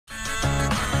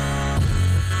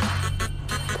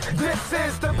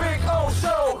is the Big O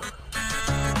Show.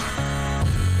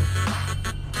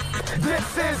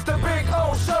 This is the Big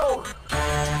O Show.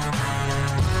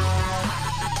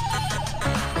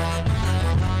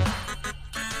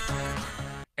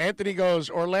 Anthony goes,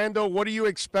 Orlando, what are you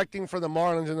expecting for the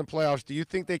Marlins in the playoffs? Do you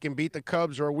think they can beat the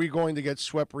Cubs, or are we going to get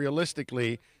swept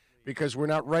realistically because we're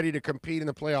not ready to compete in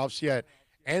the playoffs yet?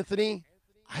 Anthony,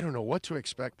 I don't know what to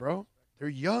expect, bro. They're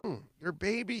young. They're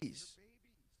babies.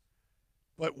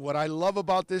 But what I love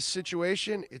about this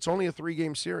situation, it's only a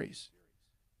 3-game series.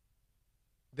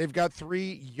 They've got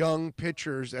 3 young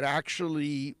pitchers that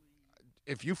actually,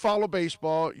 if you follow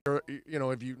baseball,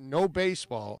 if you know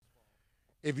baseball,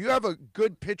 if you have a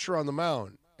good pitcher on the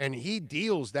mound and he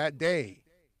deals that day,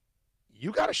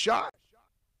 you got a shot.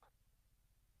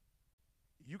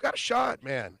 You got a shot,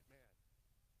 man.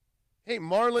 Hey,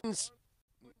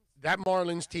 that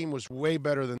Marlins team was way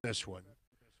better than this one.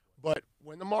 But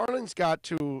when the Marlins got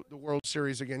to the World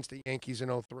Series against the Yankees in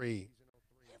 2003,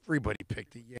 everybody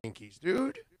picked the Yankees,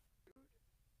 dude.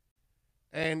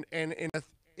 And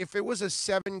if it was a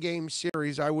 7-game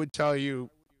series, I would tell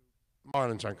you,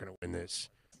 Marlins aren't going to win this.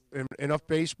 Enough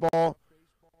baseball.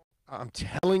 I'm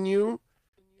telling you,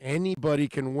 anybody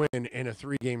can win in a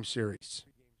 3-game series.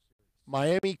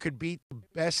 Miami could beat the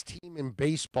best team in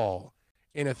baseball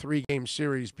in a 3-game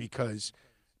series because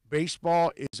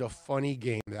baseball is a funny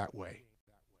game that way.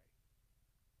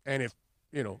 And if,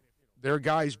 their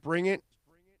guys bring it,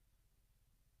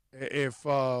 if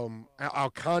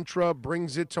Alcantara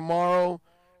brings it tomorrow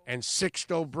and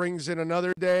Sixto brings it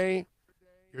another day,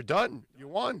 you're done. You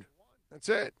won. That's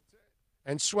it.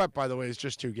 And swept, by the way, is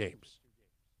just 2 games.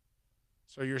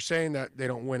 So you're saying that they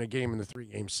don't win a game in the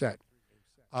 3-game set.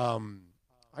 I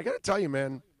got to tell you,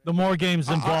 man. The more games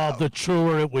involved, the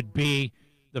truer it would be.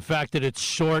 The fact that it's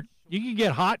short. You can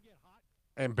get hot.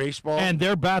 And baseball. And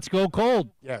their bats go cold.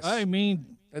 Yes. I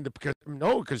mean.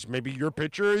 Because maybe your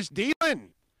pitcher is dealing.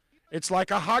 It's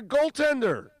like a hot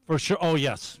goaltender. For sure. Oh,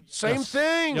 yes. Same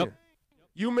thing. Yep.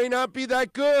 You may not be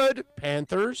that good.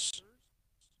 Panthers,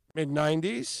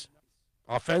 mid-90s.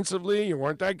 Offensively, you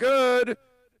weren't that good.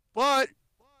 But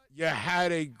you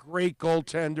had a great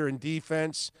goaltender in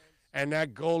defense, and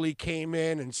that goalie came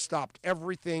in and stopped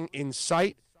everything in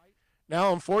sight.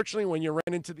 Now, unfortunately, when you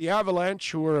ran into the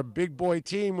Avalanche, who are a big boy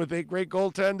team with a great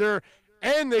goaltender,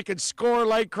 and they could score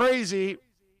like crazy,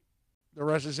 the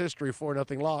rest is history.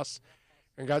 4-0 loss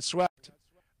and got swept.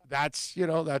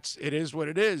 It is what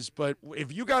it is. But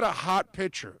if you got a hot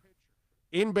pitcher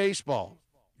in baseball,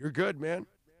 you're good, man.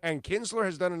 And Kinsler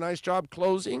has done a nice job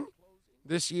closing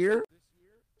this year.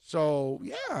 So,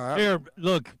 yeah. Here,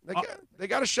 look. They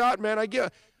got a shot, man.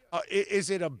 Is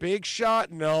it a big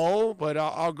shot? No, but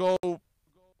I'll go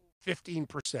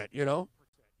 15%,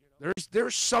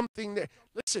 There's something there.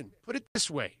 Listen, put it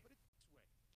this way.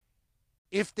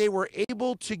 If they were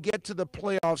able to get to the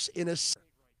playoffs in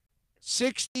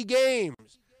 60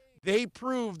 games, they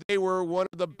proved they were one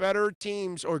of the better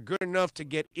teams or good enough to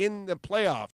get in the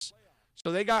playoffs.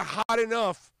 So they got hot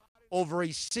enough over a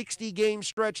 60-game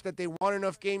stretch that they won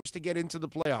enough games to get into the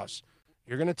playoffs.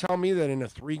 You're going to tell me that in a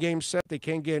 3-game set they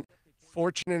can't get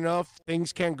fortunate enough,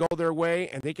 things can't go their way,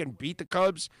 and they can beat the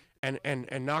Cubs and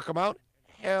knock them out?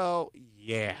 Hell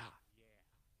yeah.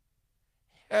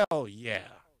 Hell yeah.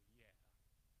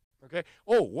 Okay.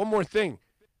 Oh, one more thing.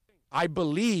 I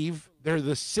believe they're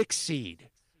the 6th seed.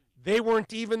 They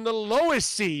weren't even the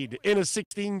lowest seed in a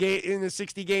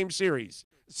 60-game series.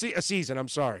 A season, I'm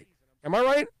sorry. Am I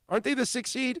right? Aren't they the 6th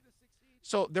seed?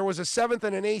 So there was a 7th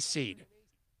and an 8th seed.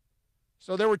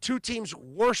 So there were 2 teams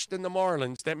worse than the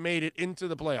Marlins that made it into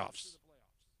the playoffs.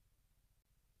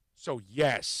 So,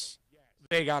 yes,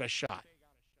 they got a shot.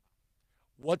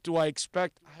 What do I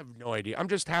expect? I have no idea. I'm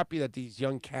just happy that these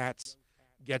young cats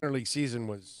get their league season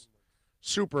was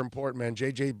super important, man.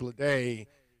 Blvd,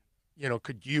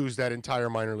 could use that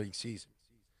entire minor league season.